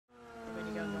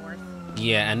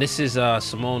Yeah, and this is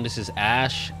Simone. This is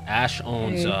Ash. Ash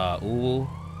owns Uwu,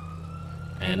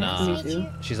 and nice to meet you.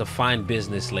 she's a fine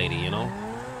business lady. You know,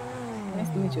 Nice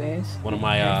to meet you, Ash. one of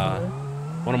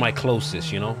my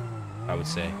closest. You know, I would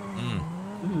say.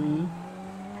 Mm-hmm.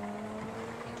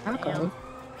 Okay.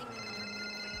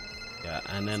 Yeah,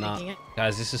 and then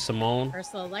guys, this is Simone.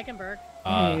 Ursula Leichenberg.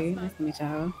 Hey, nice to meet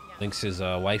y'all. Lynx is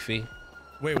wifey.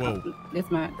 Wait, whoa. This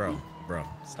my Bro,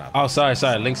 stop. Oh, sorry.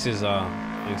 Lynx is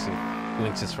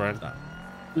Lynx's friend. Stop.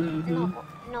 Mm-hmm.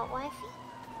 No wifey?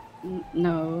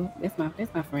 No, that's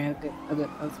my friend, a good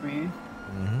close friend.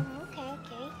 Okay.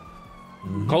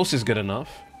 Close is good enough.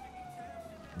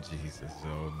 Jesus,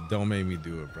 so don't make me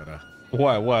do it, brother.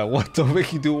 What? Don't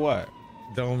make you do what?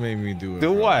 Don't make me do it.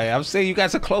 Do bro. what? I'm saying you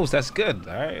guys are close. That's good.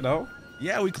 All right, no?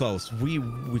 Yeah, we close. We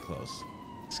close.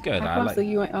 It's good. How close are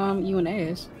you and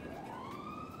Ash?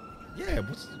 Yeah,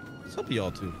 what's up with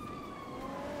y'all two?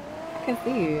 I can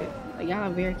see it. Like, y'all are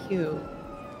very cute.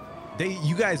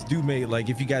 You guys do make, like,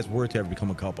 if you guys were to ever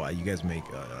become a couple, you guys make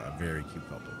a very cute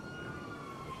couple.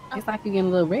 It's like you getting a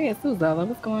little red too, Zolo.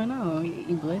 What's going on?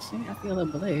 You blushing? I see a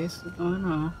little blush. What's going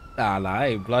on? Nah, I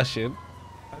ain't blushing.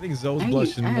 I think Zoe's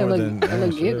blushing I more than a little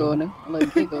Ash, giggle, a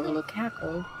little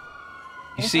cackle.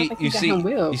 You see. Sorry.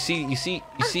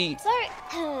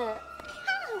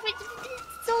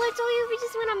 Zolo told you we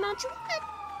just went on Mount Juliet.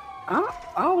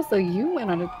 Oh, so you went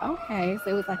on a, okay,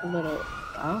 so it was like a little,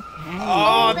 okay.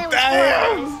 Oh,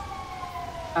 damn!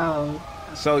 Oh.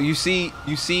 So you see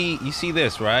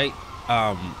this, right?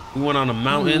 We went on the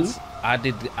mountains. I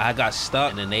got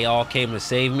stuck, and then they all came to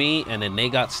save me, and then they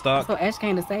got stuck. So Ash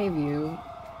came to save you.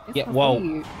 That's Yeah, so well,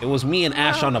 sweet. it was me and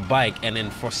Ash on the bike, and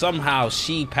then somehow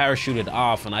she parachuted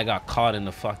off, and I got caught in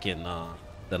the fucking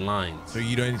the lines. So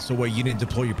you didn't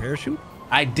deploy your parachute?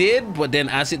 I did, but then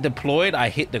as it deployed, I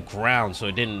hit the ground, so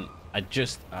it didn't. It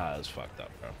was fucked up,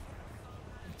 bro.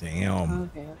 Damn.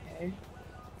 Okay.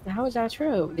 So how was y'all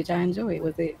trip? Did y'all enjoy it?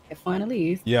 Was it fun at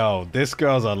least? Yo, this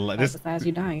girl's Besides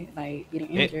you dying, like getting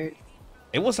injured.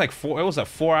 It was like 4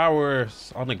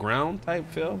 hours on the ground type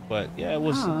feel, but yeah, it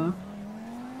was.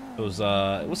 It was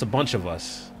a bunch of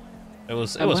us. It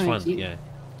was fun. Yeah.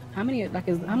 How many?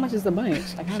 How much is a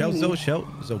bunch? Like how many? So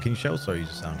can you shout? Sorry, you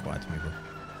just sound quiet to me, bro.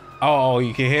 Oh,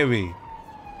 you can hear me.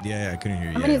 Yeah, I couldn't hear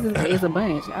you. How many is a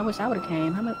bunch? I wish I would have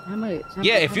came. How much?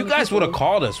 Yeah, if you guys would have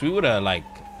called us, we would have I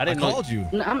called you.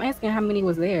 No, I'm asking how many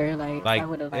was there. Like I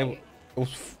would have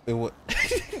it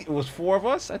was 4 of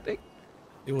us, I think.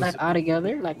 It was like all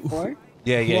together, like 4.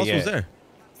 Yeah. Who else was there?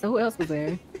 So who else was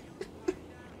there?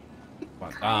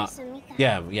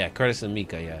 Yeah, Curtis and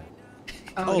Mika, yeah.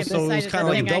 Oh, so it was kind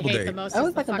of like a double date. It was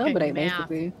like a double date,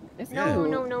 basically. No.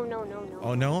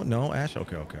 No, Ash.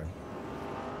 Okay.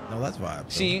 No, that's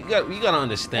vibe. See, you gotta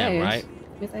understand, Ash, right?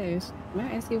 Miss Ash, may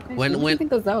I ask you a question? When what do you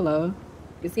think of Zolo?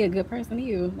 Is he a good person to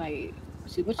you? Like,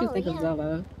 what you think of yeah.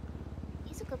 Zolo?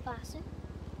 He's a good person.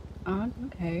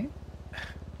 Okay.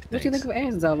 What you think of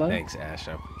Ash, Zolo? Thanks, Ash.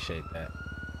 I appreciate that.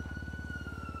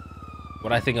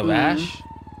 What I think of Ash?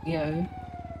 Yeah.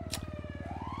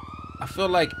 I feel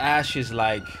like Ash is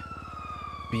like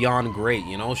beyond great,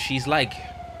 you know? She's like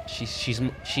you see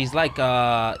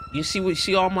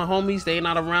all my homies, they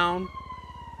not around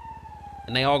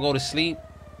and they all go to sleep.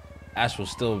 Ash will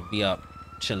still be up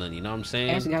chilling, you know what I'm saying?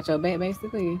 Ash got your back,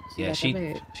 basically. She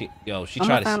almost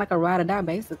tried to sound like a ride or die,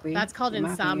 basically. That's called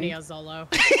insomnia, Zolo.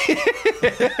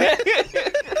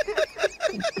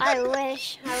 I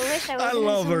wish I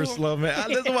love Ursula, man.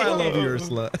 That's why I love you,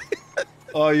 Ursula.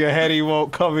 Oh, your heady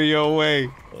won't cover your way.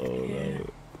 Oh,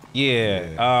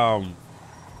 yeah.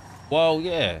 Well,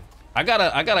 yeah. I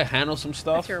gotta handle some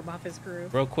stuff. You're off his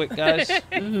groove. Real quick, guys.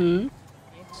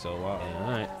 So, all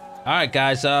right,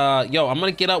 guys. Yo, I'm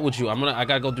gonna get up with you. I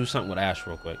gotta go do something with Ash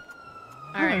real quick.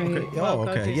 All right. Okay.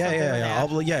 Okay.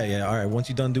 Yeah. All right. Once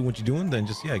you're done doing what you're doing, then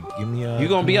just give me. You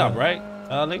gonna be up, right,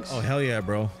 Lynx? Oh hell yeah,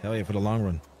 bro. Hell yeah for the long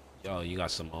run. Yo, you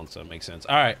got some on, so it makes sense.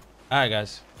 All right,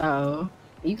 guys. Oh,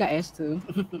 you got Ash too.